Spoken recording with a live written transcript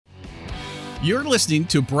You're listening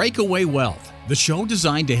to Breakaway Wealth, the show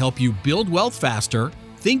designed to help you build wealth faster,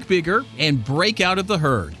 think bigger, and break out of the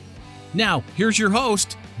herd. Now, here's your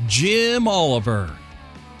host, Jim Oliver.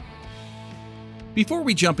 Before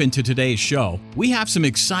we jump into today's show, we have some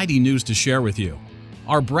exciting news to share with you.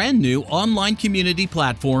 Our brand new online community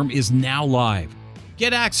platform is now live.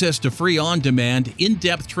 Get access to free on-demand,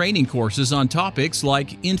 in-depth training courses on topics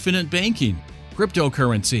like infinite banking,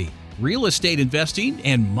 cryptocurrency, real estate investing,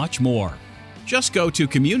 and much more. Just go to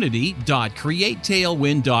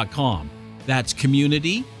community.createtailwind.com. That's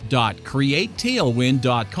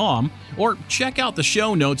community.createtailwind.com, or check out the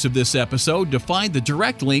show notes of this episode to find the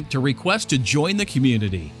direct link to request to join the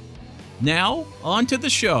community. Now, on to the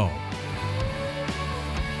show.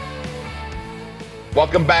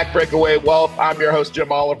 Welcome back, Breakaway Wealth. I'm your host,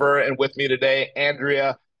 Jim Oliver, and with me today,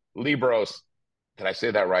 Andrea Liebross. Did I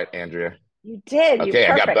say that right, Andrea? You did. Okay,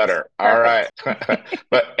 I got better. Perfect. All right.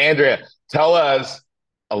 But Andrea, tell us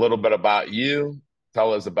a little bit about you.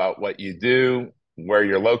 Tell us about what you do, where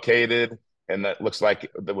you're located, and that looks like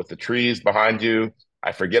with the trees behind you.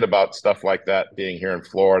 I forget about stuff like that being here in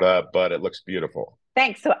Florida, but it looks beautiful.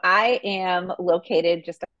 Thanks. So I am located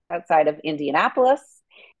just outside of Indianapolis,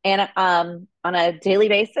 and on a daily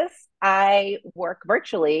basis, I work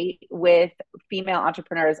virtually with female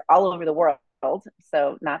entrepreneurs all over the world.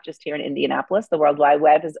 So not just here in Indianapolis, the World Wide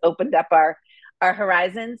Web has opened up our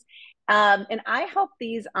horizons. And I help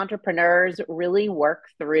these entrepreneurs really work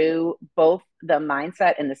through both the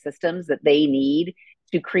mindset and the systems that they need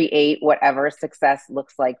to create whatever success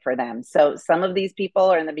looks like for them. So some of these people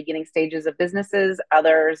are in the beginning stages of businesses,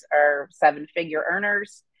 others are seven-figure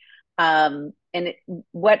earners.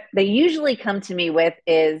 What they usually come to me with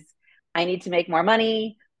is, I need to make more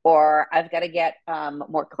money, or I've got to get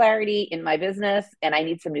more clarity in my business and I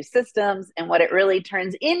need some new systems. And what it really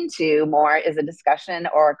turns into more is a discussion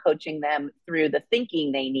or coaching them through the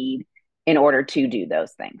thinking they need in order to do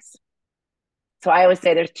those things. So I always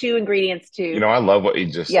say there's two ingredients to... I love what you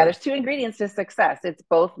just said. There's two ingredients to success. It's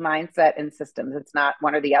both mindset and systems. It's not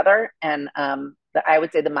one or the other. And I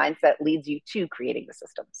would say the mindset leads you to creating the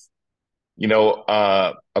systems.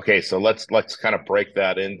 Okay, so let's kind of break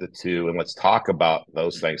that into two and let's talk about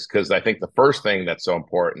those things. Because I think the first thing that's so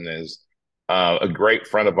important is a great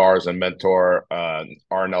friend of ours and mentor,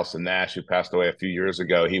 R. Nelson Nash, who passed away a few years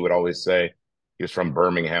ago. He would always say, he was from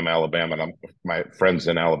Birmingham, Alabama, and my friends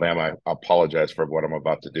in Alabama, I apologize for what I'm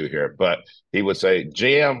about to do here, but he would say,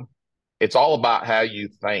 Jim, it's all about how you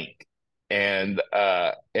think. And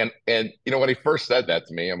when he first said that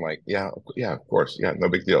to me, I'm like, yeah, of course, yeah, no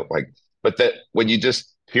big deal. But that when you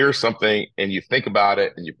just hear something and you think about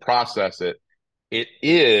it and you process it,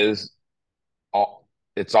 it's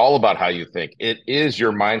all about how you think. It is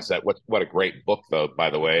your mindset. What a great book, though,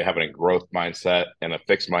 by the way, having a growth mindset and a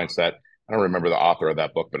fixed mindset. I don't remember the author of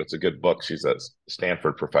that book, but it's a good book. She's a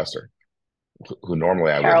Stanford professor who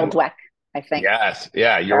normally I Carol Dweck, I think. Yes.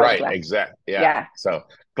 Yeah, you're right. Exactly. Yeah. So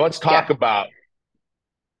let's talk about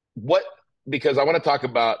because I want to talk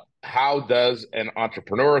about how does an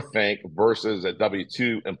entrepreneur think versus a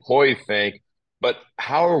W-2 employee think, but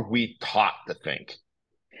how are we taught to think?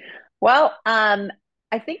 Well, I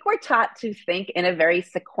think we're taught to think in a very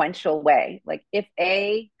sequential way. Like if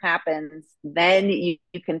A happens, then you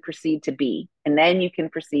can proceed to B, and then you can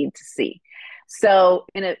proceed to C. So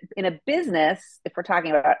in a business, if we're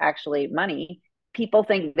talking about actually money, people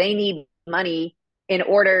think they need money in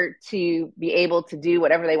order to be able to do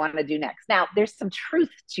whatever they want to do next. Now, there's some truth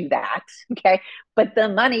to that, okay? But the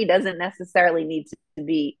money doesn't necessarily need to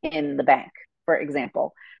be in the bank, for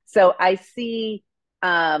example. So I see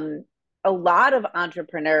a lot of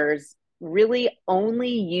entrepreneurs really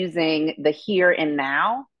only using the here and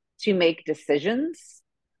now to make decisions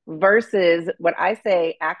versus what I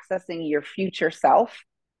say, accessing your future self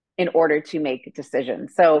in order to make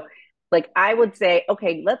decisions. So like I would say,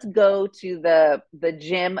 okay, let's go to the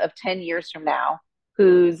Jim of 10 years from now,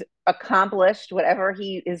 who's accomplished whatever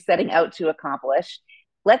he is setting out to accomplish.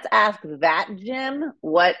 Let's ask that Jim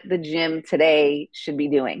what the Jim today should be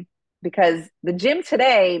doing. Because the Jim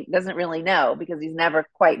today doesn't really know because he's never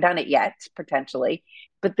quite done it yet, potentially.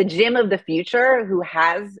 But the Jim of the future who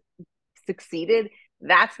has succeeded,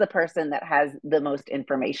 that's the person that has the most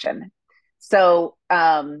information. So,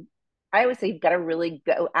 I always say you've got to really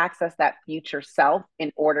go access that future self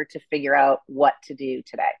in order to figure out what to do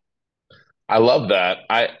today. I love that.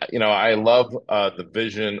 I love the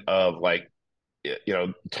vision of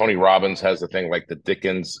Tony Robbins has the thing like the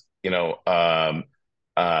Dickens, he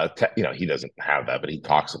doesn't have that, but he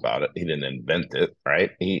talks about it. He didn't invent it,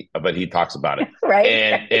 right? But he talks about it.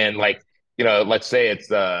 Right. And let's say it's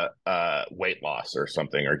weight loss or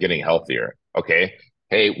something, or getting healthier. Okay.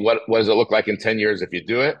 Hey, what does it look like in 10 years if you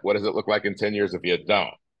do it? What does it look like in 10 years if you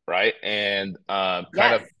don't? Right. And kind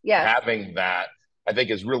Yes, of yes. having that, I think,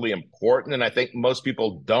 is really important. And I think most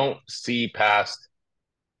people don't see past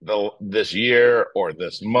this year or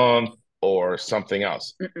this month or something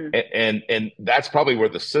else. Mm-mm. And that's probably where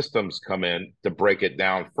the systems come in to break it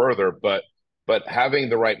down further. But having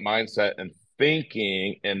the right mindset and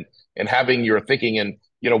thinking, and having your thinking, and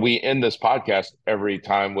we end this podcast every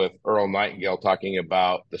time with Earl Nightingale talking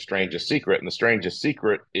about the strangest secret, and the strangest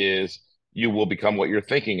secret is you will become what you're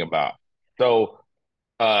thinking about. So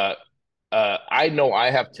uh I know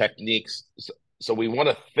I have techniques. So we want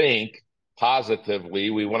to think positively.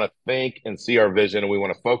 We want to think and see our vision, and we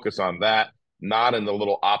want to focus on that, not in the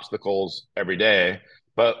little obstacles every day.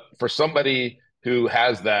 But for somebody who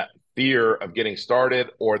has that fear of getting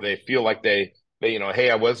started, or they feel like they hey,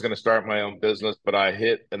 I was going to start my own business, but I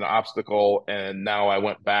hit an obstacle and now I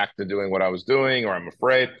went back to doing what I was doing, or I'm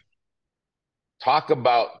afraid. Talk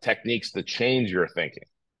about techniques to change your thinking.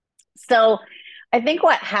 So I think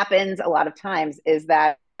what happens a lot of times is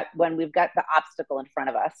that when we've got the obstacle in front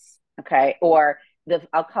of us, okay, or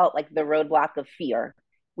I'll call it like the roadblock of fear,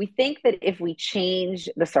 we think that if we change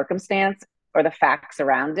the circumstance or the facts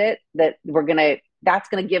around it, that's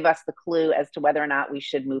gonna give us the clue as to whether or not we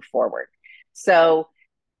should move forward. So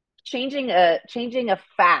changing a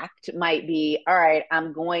fact might be, all right,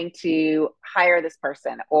 I'm going to hire this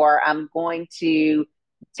person, or I'm going to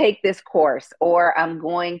take this course, or I'm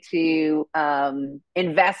going to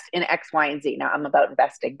invest in X, Y, and Z. Now I'm about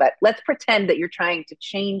investing, but let's pretend that you're trying to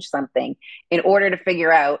change something in order to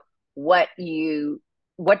figure out what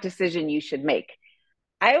decision you should make.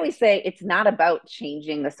 I always say it's not about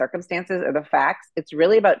changing the circumstances or the facts. It's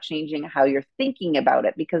really about changing how you're thinking about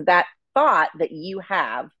it, because that thought that you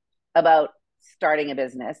have about starting a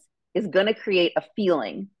business is going to create a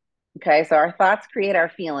feeling. Okay. So our thoughts create our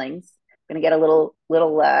feelings. I'm going to get a little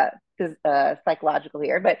psychological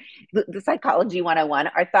here, but the psychology 101,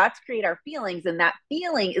 our thoughts create our feelings, and that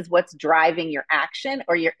feeling is what's driving your action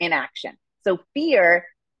or your inaction. So fear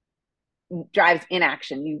drives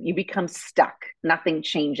inaction. You become stuck. Nothing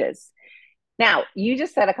changes. Now, you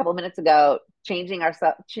just said a couple of minutes ago, changing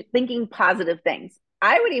ourselves, thinking positive things.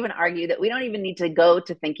 I would even argue that we don't even need to go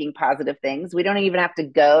to thinking positive things. We don't even have to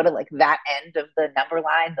go to like that end of the number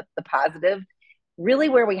line, the positive. Really,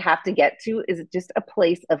 where we have to get to is just a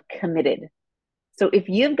place of committed. So if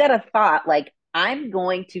you've got a thought like, I'm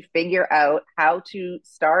going to figure out how to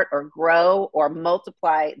start or grow or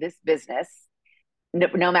multiply this business,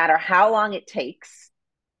 no matter how long it takes,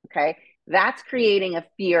 okay, that's creating a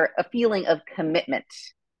feeling of commitment.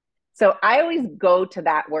 So I always go to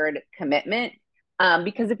that word commitment,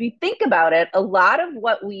 because if you think about it, a lot of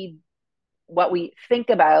what we think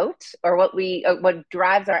about, or what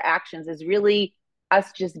drives our actions, is really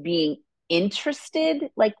us just being interested.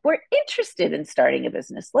 Like, we're interested in starting a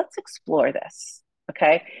business. Let's explore this.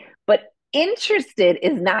 Okay. But interested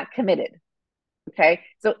is not committed. Okay.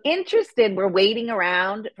 So interested, we're waiting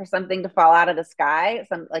around for something to fall out of the sky,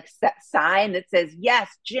 some like set sign that says, yes,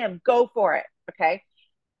 Jim, go for it. Okay.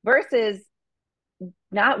 Versus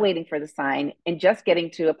not waiting for the sign and just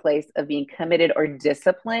getting to a place of being committed or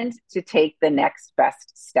disciplined to take the next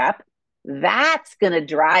best step. That's going to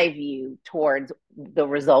drive you towards the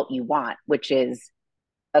result you want, which is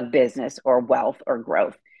a business or wealth or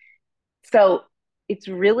growth. So it's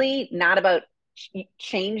really not about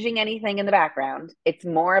changing anything in the background. It's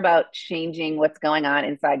more about changing what's going on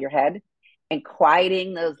inside your head and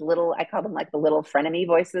quieting those little, I call them like the little frenemy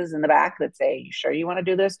voices in the back that say, you sure you want to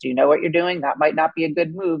do this? Do you know what you're doing? That might not be a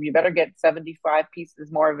good move. You better get 75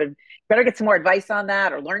 pieces more of it. Better get some more advice on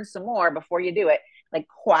that, or learn some more before you do it. Like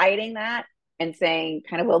quieting that and saying,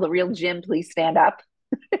 kind of, will the real Jim please stand up?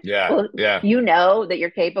 Yeah. Well, Yeah. you know that you're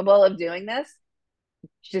capable of doing this.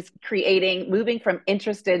 Just moving from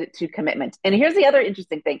interested to commitment. And here's the other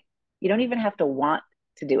interesting thing. You don't even have to want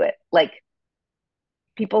to do it. Like,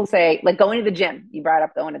 people say, like, going to the gym. You brought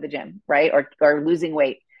up going to the gym, right? Or losing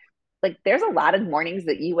weight. Like, there's a lot of mornings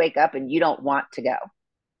that you wake up and you don't want to go,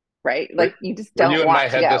 right? Like, you just Were you don't in my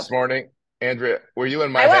want to head go. this morning, Andrea? Were you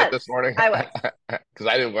in my I head was. this morning? I was. Because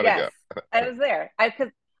I didn't want to Yes. go. I was there. Because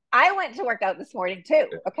I went to work out this morning too.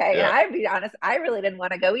 Okay. And Yeah. I'd be honest, I really didn't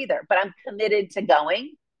want to go either, but I'm committed to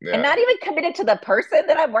going, and Yeah. not even committed to the person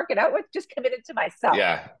that I'm working out with, just committed to myself.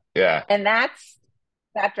 Yeah. Yeah. And that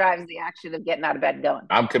drives the action of getting out of bed and going.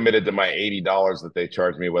 I'm committed to my $80 that they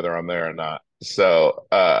charge me whether I'm there or not. So,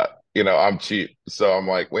 I'm cheap. So I'm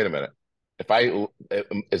like, wait a minute.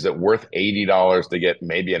 Is it worth $80 to get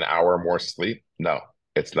maybe an hour more sleep? No.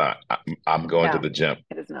 It's not. I'm going to No, the gym.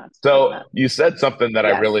 it is not. It's So not. you said something that I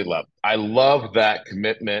Yes. really love. I love that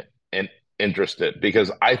commitment and interested,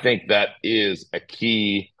 because I think that is a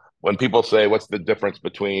key when people say, what's the difference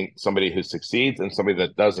between somebody who succeeds and somebody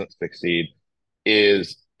that doesn't succeed,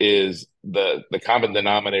 is the common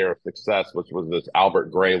denominator of success, which was this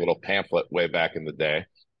Albert Gray little pamphlet way back in the day.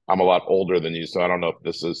 I'm a lot older than you, so I don't know if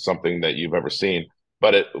this is something that you've ever seen,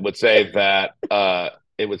 but it would say that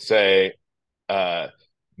it would say uh,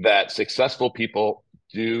 that successful people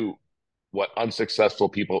do what unsuccessful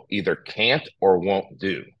people either can't or won't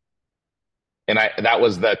do. And that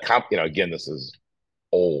was the again, this is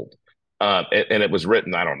old. And it was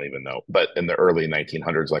written, I don't even know, but in the early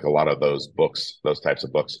 1900s, like a lot of those books, those types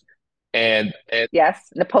of books. And Yes.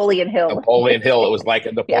 Napoleon Hill Napoleon would Hill, it say. was like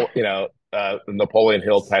a Yeah. Napoleon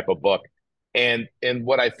Hill type of book. And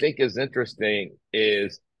what I think is interesting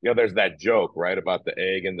is, there's that joke, right, about the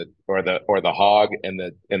egg and the hog and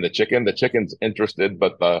the chicken. The chicken's interested,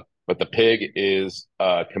 but the pig is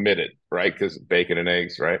committed, right? Because bacon and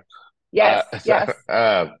eggs, right? Yes. So,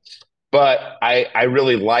 Yes. but I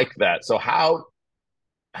really like that. So how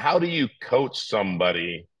do you coach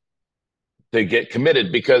somebody to get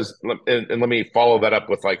committed? Because and let me follow that up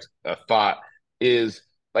with like a thought is,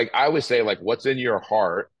 like I always say, like what's in your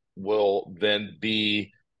heart will then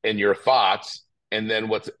be in your thoughts, and then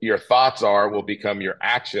what your thoughts are will become your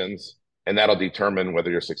actions, and that'll determine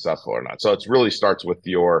whether you're successful or not. So it really starts with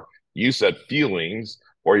you said feelings,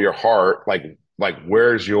 or your heart, like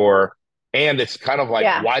where's your, and it's kind of like,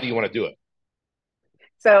 Yeah. why do you want to do it?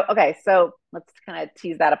 So, okay. So let's kind of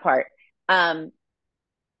tease that apart. Um,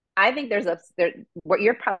 I think what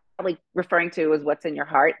you're probably referring to is what's in your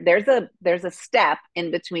heart. There's a step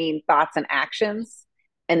in between thoughts and actions,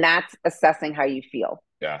 and that's assessing how you feel.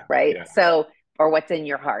 Yeah. Right. Yeah. So, or what's in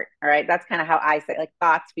your heart. All right. That's kind of how I say, like,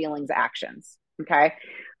 thoughts, feelings, actions. Okay.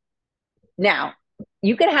 Now,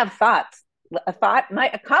 you can have thoughts.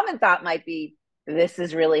 A common thought might be, this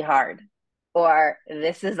is really hard, or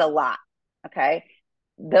this is a lot. Okay.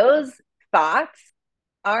 Those thoughts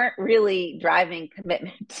aren't really driving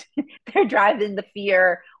commitment. They're driving the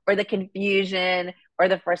fear or the confusion or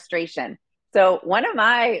the frustration. So, one of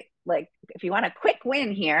my, like, if you want a quick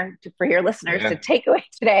win here for your listeners to Yeah. take away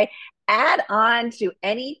today, add on to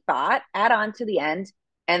any thought, add on to the end,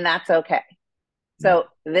 and that's okay. So,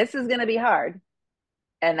 this is going to be hard,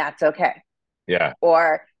 and that's okay. Yeah.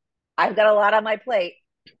 Or, I've got a lot on my plate,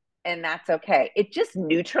 and that's okay. It just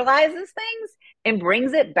neutralizes things and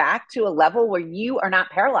brings it back to a level where you are not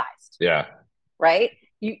paralyzed. Yeah. Right?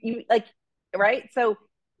 You like, right? So,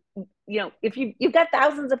 if you've got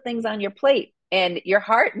thousands of things on your plate and your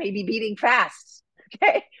heart may be beating fast,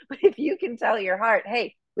 okay? But if you can tell your heart,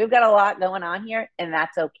 hey, we've got a lot going on here, and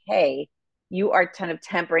that's okay, you are kind of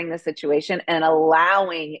tempering the situation and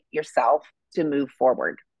allowing yourself to move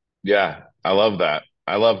forward. Yeah, I love that.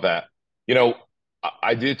 I love that. You know,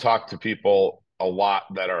 I do talk to people a lot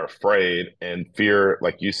that are afraid, and fear,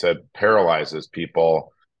 like you said, paralyzes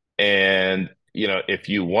people. And, if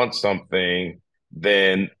you want something,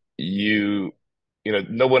 then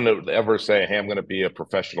no one would ever say, hey, I'm going to be a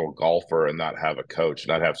professional golfer and not have a coach,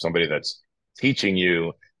 not have somebody that's teaching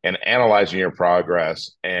you and analyzing your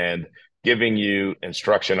progress and giving you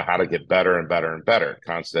instruction on how to get better and better and better,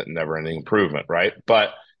 constant and never ending improvement, right?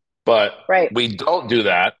 But Right. we don't do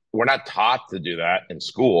that. We're not taught to do that in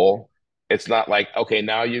school. It's not like, okay,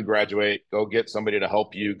 now you graduate, go get somebody to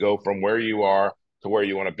help you go from where you are to where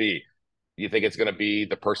you want to be. You think it's going to be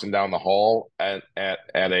the person down the hall at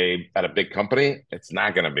a big company? It's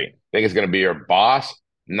not going to be. Think it's going to be your boss?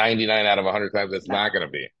 99 out of 100 times, it's No. not going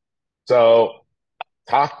to be. So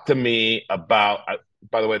talk to me about,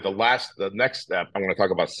 by the way, the next step, I'm going to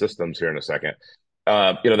talk about systems here in a second.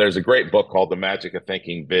 There's a great book called The Magic of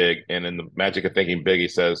Thinking Big. And in The Magic of Thinking Big, he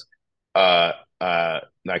says, I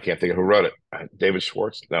can't think of who wrote it. David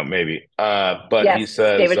Schwartz? No, maybe. But he Yes,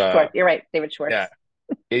 says, David Schwartz. You're right, David yeah, Schwartz.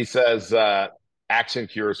 he says, action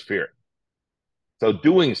cures fear. So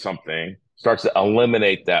doing something starts to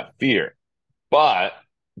eliminate that fear. But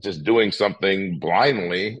just doing something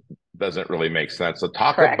blindly doesn't really make sense. So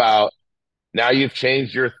talk Correct. about, now you've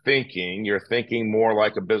changed your thinking. You're thinking more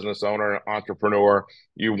like a business owner, an entrepreneur.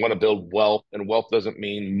 You want to build wealth, and wealth doesn't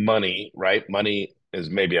mean money, right? Money is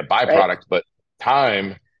maybe a Right. byproduct, but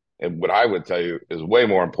time, and what I would tell you, is way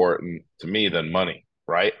more important to me than money,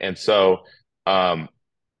 right? And so, um,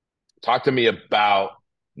 talk to me about,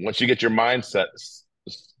 once you get your mindset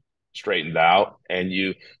straightened out and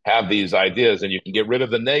you have these ideas and you can get rid of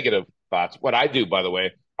the negative thoughts. What I do, by the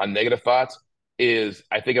way, on negative thoughts is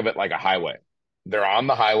I think of it like a highway. They're on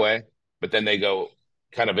the highway, but then they go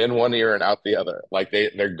kind of in one ear and out the other. Like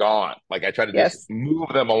they're gone. Like I try to just Yes. move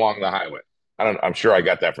them along the highway. I'm sure I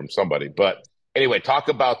got that from somebody. But anyway, talk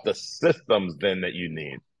about the systems then that you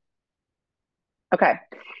need. Okay.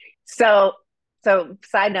 So, so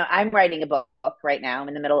side note, I'm writing a book right now. I'm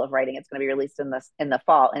in the middle of writing. It's going to be released in the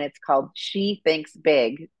fall, and it's called "She Thinks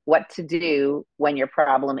Big: What to Do When Your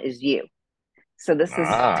Problem Is You." So this is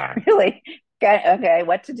Ah, really okay.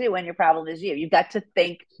 What to do when your problem is you? You've got to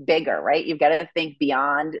think bigger, right? You've got to think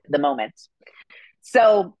beyond the moment.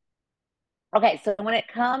 So, okay. So when it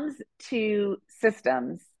comes to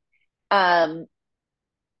systems, um,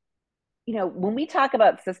 when we talk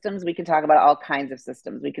about systems, we can talk about all kinds of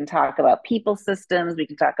systems. We can talk about people systems, we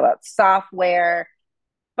can talk about software,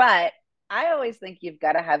 but I always think you've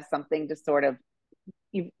got to have something to sort of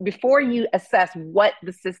before you assess what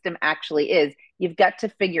the system actually is, you've got to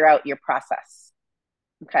figure out your process.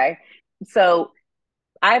 Okay. So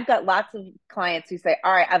I've got lots of clients who say,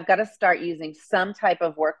 all right, I've got to start using some type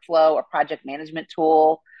of workflow or project management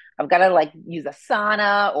tool. I've got to like use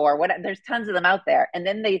Asana or what. There's tons of them out there. And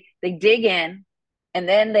then they dig in, and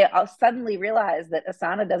then they all suddenly realize that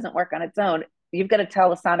Asana doesn't work on its own. You've got to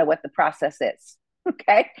tell Asana what the process is.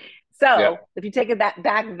 Okay. yeah, So if you take it back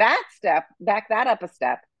that up a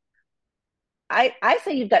step, I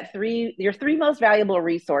say you've got your three most valuable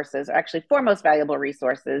resources, or actually four most valuable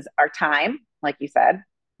resources are time, like you said,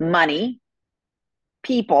 money,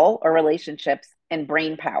 people or relationships, and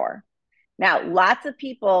brain power. Now, lots of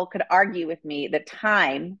people could argue with me that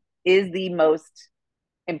time is the most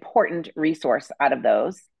important resource out of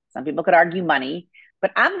those. Some people could argue money,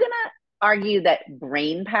 but I'm going to argue that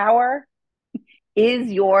brain power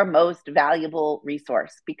is your most valuable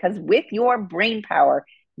resource, because with your brain power,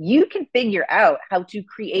 you can figure out how to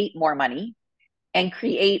create more money and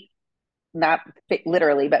create, not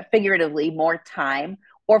literally, but figuratively, more time,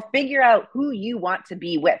 or figure out who you want to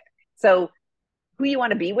be with. So, who you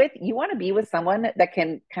want to be with, you want to be with someone that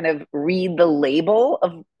can kind of read the label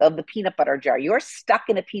of the peanut butter jar. You're stuck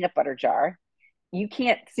in a peanut butter jar. You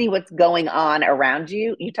can't see what's going on around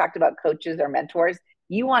you. You talked about coaches or mentors.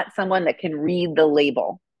 You want someone that can read the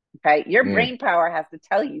label. Okay. Your mm, brain power has to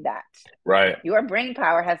tell you that. right, Your brain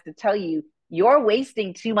power has to tell you you're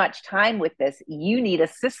wasting too much time with this. You need a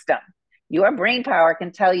system. Your brain power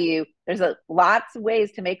can tell you there's lots of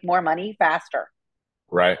ways to make more money faster.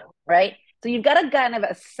 right, Right. So you've got to kind of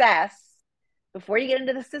assess before you get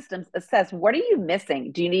into the systems, assess what are you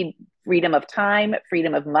missing? Do you need freedom of time,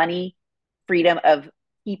 freedom of money, freedom of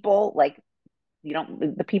people? Like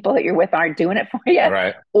the people that you're with aren't doing it for you,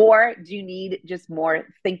 right. or do you need just more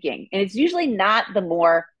thinking? And it's usually not the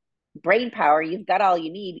more brain power. You've got all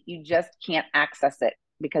you need, you just can't access it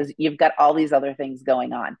because you've got all these other things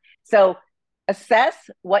going on. So assess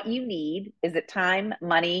what you need. Is it time,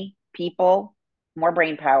 money, people, more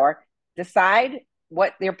brain power? Decide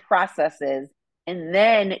what your process is, and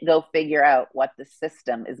then go figure out what the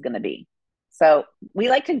system is going to be. So we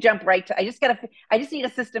like to jump right to, I just need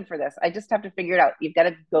a system for this. I just have to figure it out. You've got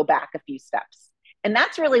to go back a few steps. And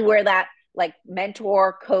that's really where that like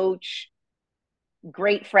mentor, coach,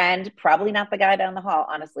 great friend, probably not the guy down the hall,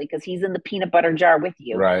 honestly, because he's in the peanut butter jar with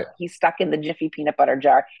you. Right. He's stuck in the Jiffy peanut butter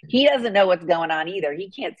jar. He doesn't know what's going on either.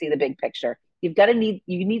 He can't see the big picture. You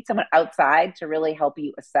need someone outside to really help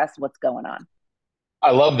you assess what's going on.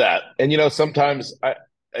 I love that. And sometimes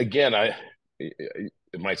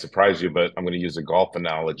it might surprise you, but I'm going to use a golf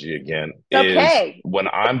analogy again. It's Is okay. when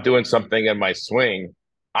I'm doing something in my swing,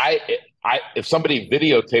 I if somebody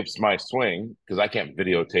videotapes my swing, because I can't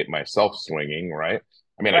videotape myself swinging, right?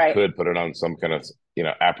 I mean, I Right. could put it on some kind of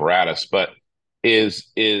apparatus, but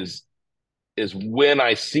is when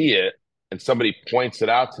I see it and somebody points it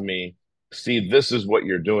out to me, see, this is what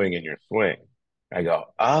you're doing in your swing. I go,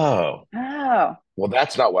 oh, Oh, well,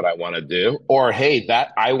 that's not what I want to do. Or, hey, that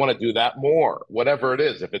I want to do that more, whatever it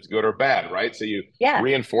is, if it's good or bad, right? So you yeah.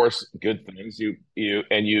 reinforce good things, you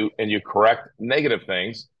correct negative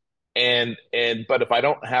things. But if I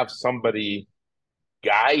don't have somebody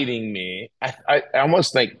guiding me, I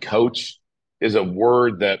almost think coach is a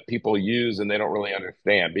word that people use and they don't really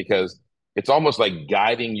understand, because it's almost like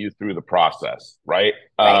guiding you through the process, right?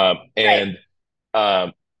 Right. Right.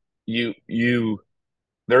 And you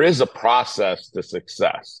there is a process to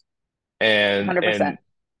success, and 100%.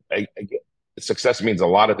 success means a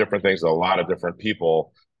lot of different things to a lot of different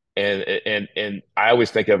people. And I always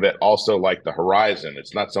think of it also like the horizon.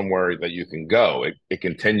 It's not somewhere that you can go. It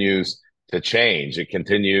continues to change. It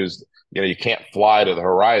continues, you can't fly to the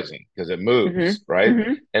horizon because it moves, Mm-hmm. right?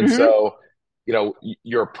 Mm-hmm. And Mm-hmm. so,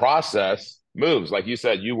 your process moves. Like you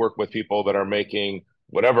said, you work with people that are making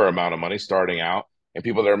whatever amount of money starting out, and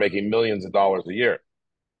people that are making millions of dollars a year.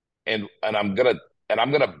 and I'm gonna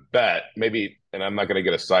bet maybe, and I'm not gonna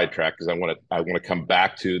get a sidetrack because I want to come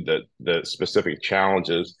back to the specific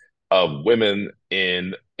challenges of women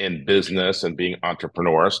in business and being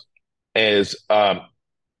entrepreneurs is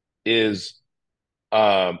is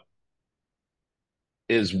um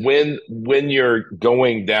is when you're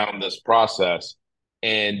going down this process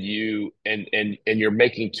and you're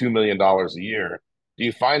making $2 million a year. Do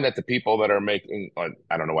you find that the people that are making,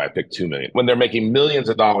 I don't know why I picked 2 million, when they're making millions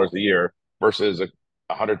of dollars a year versus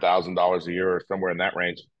 $100,000 a year or somewhere in that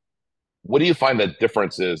range, what do you find the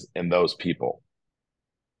difference is in those people?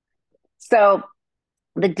 So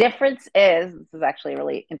the difference is, this is actually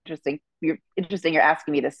really interesting. You're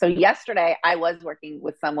asking me this. So yesterday I was working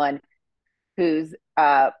with someone who's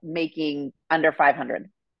making under 500.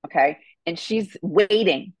 Okay. And she's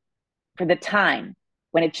waiting for the time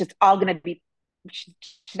when it's just all going to be, she's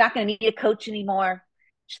not going to need a coach anymore.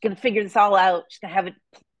 She's going to figure this all out. She's going to have it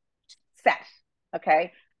set.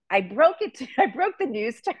 Okay. I broke the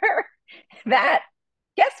news to her that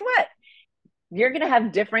guess what? You're going to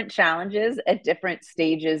have different challenges at different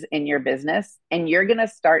stages in your business. And you're going to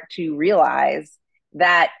start to realize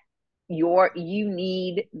that you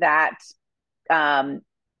need that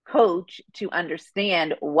coach to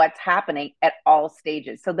understand what's happening at all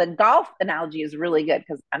stages. So the golf analogy is really good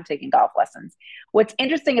because I'm taking golf lessons. What's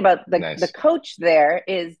interesting about the coach there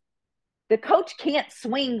is the coach can't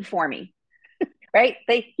swing for me, right?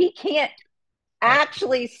 He can't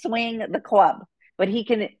actually swing the club, but he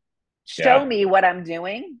can show me what I'm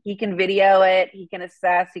doing. He can video it. He can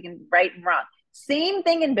assess. He can right and wrong. Same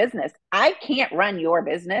thing in business. I can't run your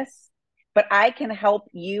business, but I can help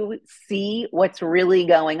you see what's really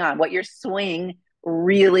going on, what your swing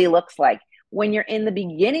really looks like. When you're in the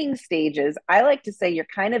beginning stages, I like to say you're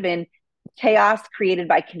kind of in chaos created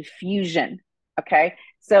by confusion. Okay.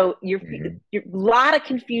 So you're a lot of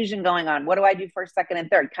confusion going on. What do I do first, second, and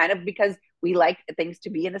third? Kind of because we like things to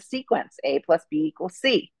be in a sequence, A plus B equals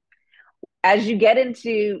C. As you get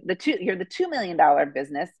into you're the $2 million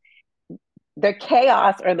business, the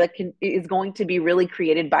chaos is going to be really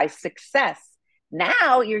created by success.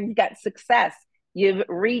 Now you've got success. You've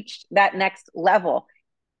reached that next level.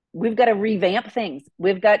 We've got to revamp things.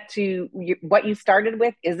 We've got to, what you started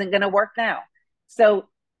with isn't going to work now. So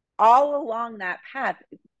all along that path,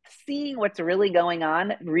 seeing what's really going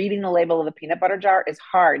on, reading the label of a peanut butter jar is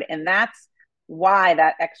hard. And that's why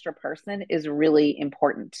that extra person is really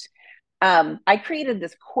important. I created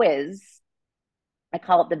this quiz. I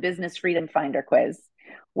call it the Business Freedom Finder quiz,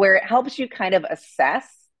 where it helps you kind of assess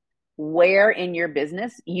where in your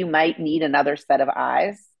business you might need another set of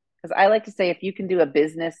eyes. Because I like to say, if you can do a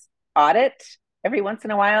business audit every once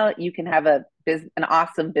in a while, you can have an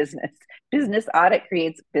awesome business. Business audit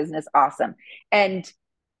creates business awesome. And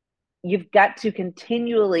you've got to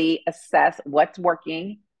continually assess what's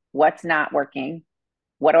working, what's not working,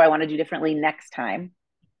 what do I want to do differently next time?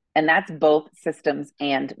 And that's both systems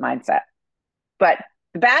and mindset. But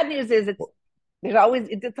the bad news is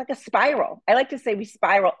it's like a spiral. I like to say we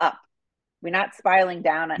spiral up. We're not spiraling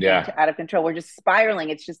down out of control. We're just spiraling.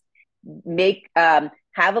 It's just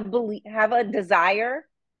have a desire,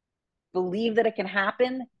 believe that it can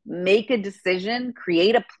happen, make a decision,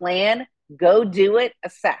 create a plan, go do it,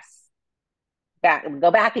 assess.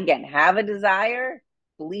 Go back again. Have a desire,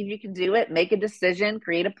 believe you can do it, make a decision,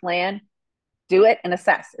 create a plan, do it, and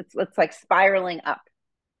assess. It's like spiraling up.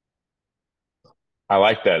 I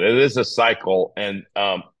like that. It is a cycle, and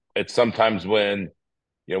it's sometimes when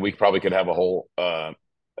we probably could have a whole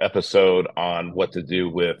episode on what to do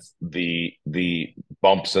with the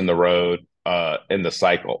bumps in the road in the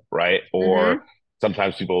cycle, right? Or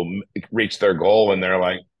sometimes people reach their goal and they're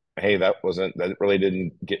like, "Hey, that really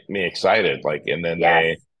didn't get me excited." Like, and then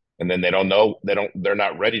they don't know they're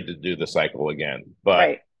not ready to do the cycle again.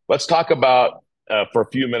 But let's talk about for a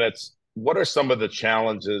few minutes, what are some of the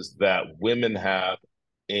challenges that women have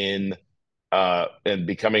in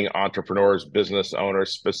becoming entrepreneurs, business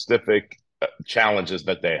owners, specific challenges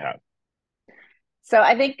that they have? So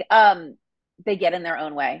I think they get in their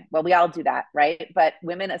own way. Well, we all do that, right? But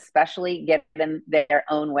women especially get in their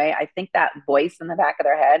own way. I think that voice in the back of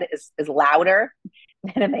their head is louder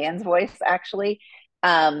than a man's voice, actually.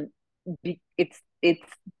 It's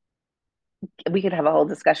we could have a whole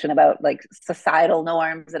discussion about like societal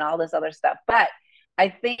norms and all this other stuff. But I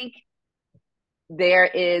think there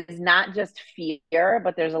is not just fear,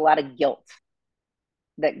 but there's a lot of guilt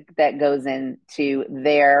that goes into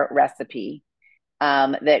their recipe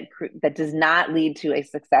that does not lead to a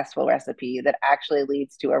successful recipe, that actually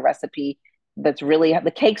leads to a recipe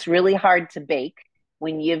the cake's really hard to bake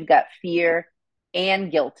when you've got fear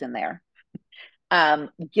and guilt in there.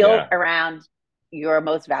 Guilt Yeah. around your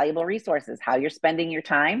most valuable resources, how you're spending your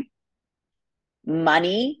time,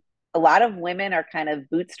 money. A lot of women are kind of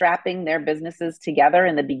bootstrapping their businesses together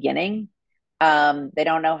in the beginning. They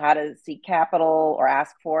don't know how to seek capital or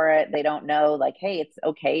ask for it. They don't know, like, hey, it's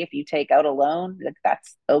okay if you take out a loan, like,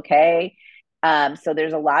 that's okay. So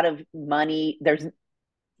there's a lot of money. There's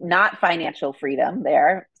not financial freedom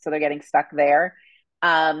there. So they're getting stuck there.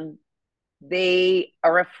 They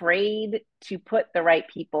are afraid to put the right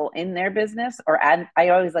people in their business, or add, I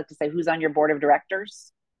always like to say, who's on your board of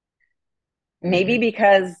directors? Maybe Hmm.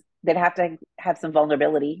 because they'd have to have some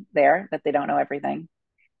vulnerability there, that they don't know everything.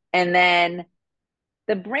 And then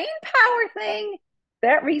the brain power thing,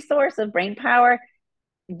 that resource of brain power,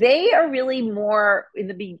 they are really more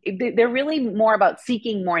in they're really more about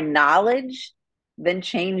seeking more knowledge than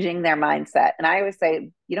changing their mindset. And I always say,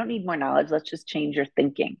 you don't need more knowledge, let's just change your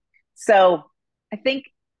thinking. So I think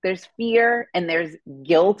there's fear and there's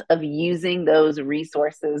guilt of using those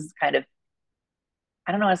resources kind of,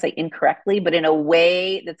 I don't know how to say incorrectly, but in a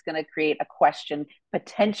way that's going to create a question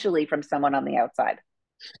potentially from someone on the outside.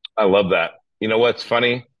 I love that. You know what's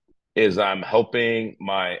funny is I'm helping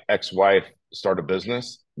my ex-wife start a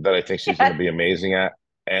business that I think she's going to be amazing at,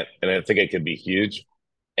 and I think it could be huge.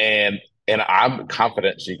 And I'm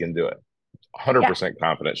confident she can do it. Yeah. 100%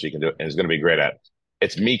 confident she can do it and is going to be great at it.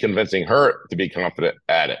 It's me convincing her to be confident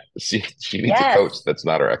at it. She needs a coach Yes. that's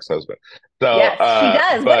not her ex-husband. So, Yes, she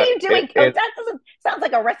does. What are but you doing, coach? it That doesn't sounds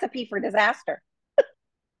like a recipe for disaster.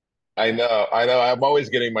 I know. I'm always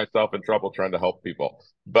getting myself in trouble trying to help people,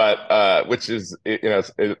 but which is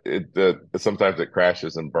sometimes it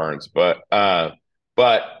crashes and burns. But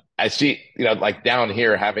I see, like down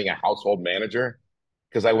here having a household manager,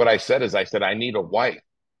 because what I said is I said I need a wife,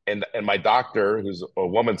 and my doctor, who's a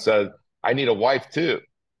woman, said I need a wife too,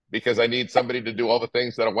 because I need somebody to do all the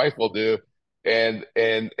things that a wife will do, and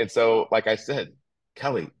so like I said,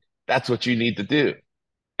 Kelly, that's what you need to do,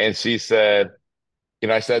 and she said.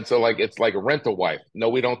 I said, so like it's like a rental wife. No,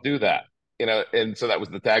 we don't do that. And so that was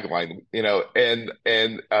the tagline,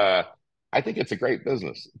 and I think it's a great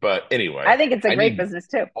business. But anyway, I think it's a I great need business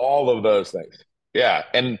too. all of those things. Yeah.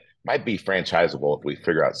 And might be franchisable if we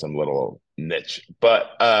figure out some little niche. But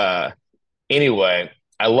anyway,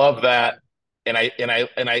 I love that. And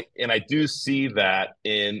I do see that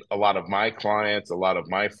in a lot of my clients, a lot of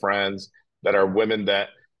my friends that are women that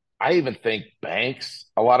I even think banks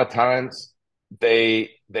a lot of times they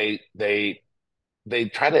they they they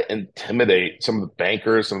try to intimidate some of the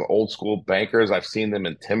bankers, some of the old school bankers. I've seen them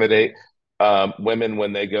intimidate women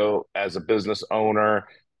when they go as a business owner.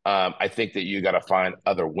 I think that you got to find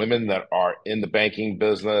other women that are in the banking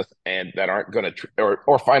business and that aren't going to,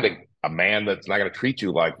 or find a man that's not going to treat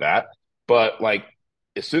you like that. But like,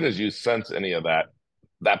 as soon as you sense any of that,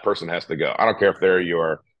 that person has to go. I don't care if they're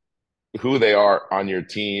who they are on your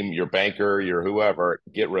team, your banker, your whoever,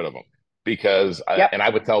 get rid of them because Yep. and I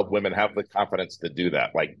would tell women have the confidence to do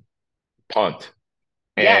that, like punt.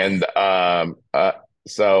 And Yes.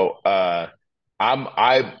 so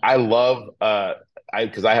I love I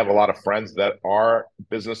because I have a lot of friends that are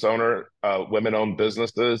business owner, women owned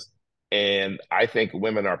businesses, and I think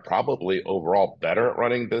women are probably overall better at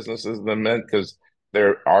running businesses than men because they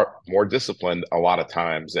are more disciplined a lot of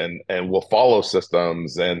times and will follow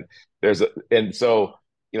systems and so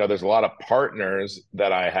there's a lot of partners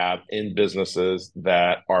that I have in businesses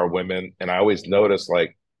that are women, and I always notice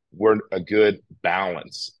like we're a good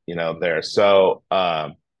balance, there. So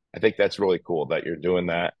I think that's really cool that you're doing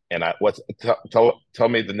that. And tell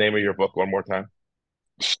me the name of your book one more time.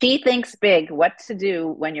 She thinks big. What to do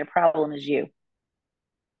when your problem is you.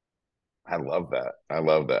 I love that. I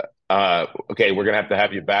love that. Okay, we're gonna have to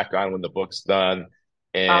have you back on when the book's done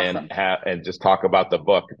and Awesome. just talk about the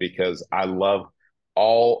book because I love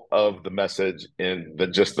all of the message in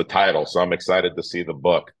just the title. So I'm excited to see the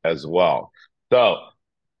book as well. So,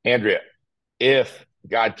 Andrea, if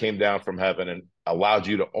God came down from heaven and allowed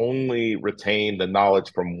you to only retain the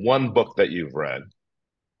knowledge from one book that you've read,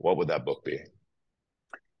 what would that book be?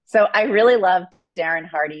 So I really love Darren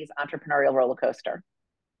Hardy's Entrepreneurial Roller Coaster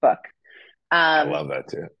book. I Um, love that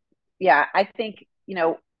too. yeah, I think,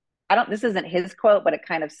 I don't, this isn't his quote, but it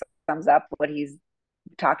kind of sums up what he's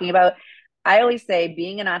talking about. I always say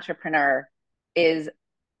being an entrepreneur is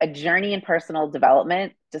a journey in personal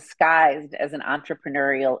development disguised as an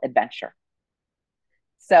entrepreneurial adventure.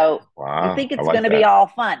 So you Wow, think I it's going like to be that. all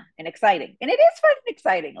fun and exciting, and it is fun and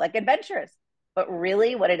exciting, like adventurous. But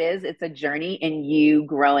really, what it is, it's a journey in you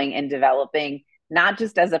growing and developing, not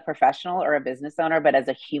just as a professional or a business owner, but as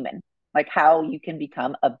a human, like how you can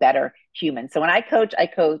become a better human. So when I coach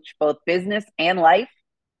both business and life,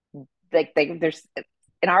 there's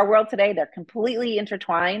in our world today, they're completely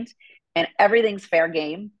intertwined and everything's fair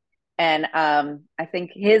game. And I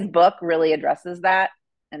think his book really addresses that.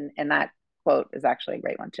 And that quote is actually a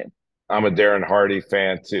great one too. I'm a Darren Hardy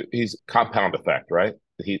fan too. He's Compound Effect, right?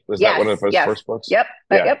 He was Yes, that one of his yes. first books? Yep.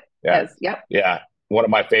 Yeah. Yep. Yeah. Yes, yep. Yeah. One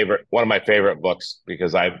of my favorite books,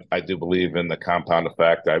 because I do believe in the compound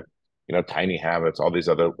effect. Tiny Habits, all these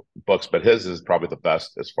other books, but his is probably the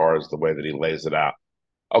best as far as the way that he lays it out.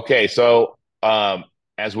 Okay, so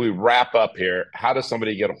as we wrap up here, how does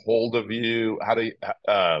somebody get a hold of you? How do you,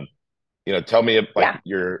 tell me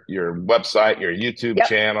your website, your YouTube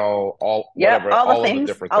channel, all the different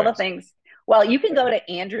all the things. Well, you can go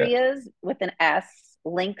to Andrea's with an S,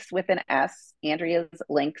 links with an S,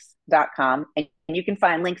 andreaslinks.com, and you can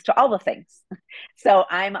find links to all the things. So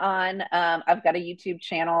I'm on, I've got a YouTube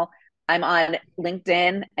channel. I'm on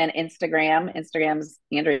LinkedIn and Instagram. Instagram's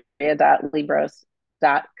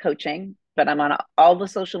andrea.liebross.coaching, but I'm on all the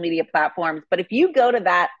social media platforms. But if you go to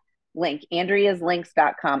that link,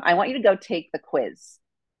 andreaslinks.com, I want you to go take the quiz.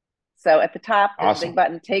 So at the top, there's a big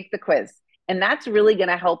button, take the quiz. And that's really going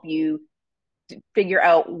to help you figure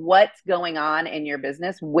out what's going on in your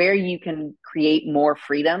business, where you can create more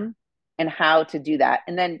freedom and how to do that.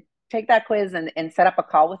 And then take that quiz and set up a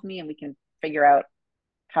call with me and we can figure out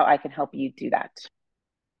how I can help you do that.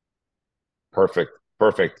 Perfect.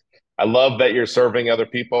 I love that you're serving other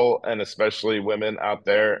people and especially women out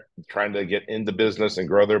there trying to get into business and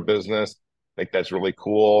grow their business. I think that's really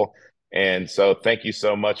cool. And so thank you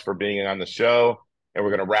so much for being on the show. And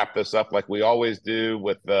we're going to wrap this up like we always do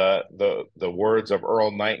with the words of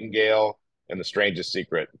Earl Nightingale and The Strangest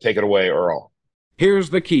Secret. Take it away, Earl.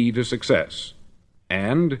 Here's the key to success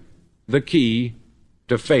and the key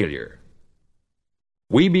to failure.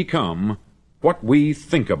 We become what we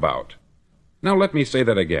think about. Now let me say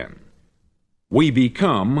that again. We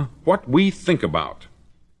become what we think about.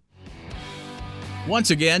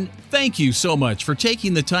 Once again, thank you so much for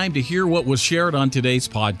taking the time to hear what was shared on today's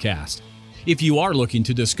podcast. If you are looking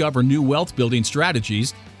to discover new wealth building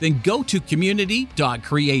strategies, then go to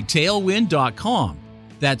community.createtailwind.com.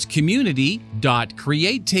 That's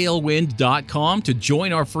community.createtailwind.com to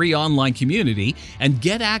join our free online community and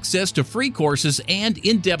get access to free courses and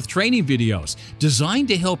in-depth training videos designed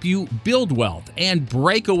to help you build wealth and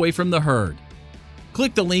break away from the herd.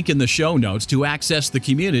 Click the link in the show notes to access the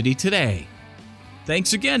community today.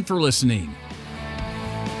 Thanks again for listening.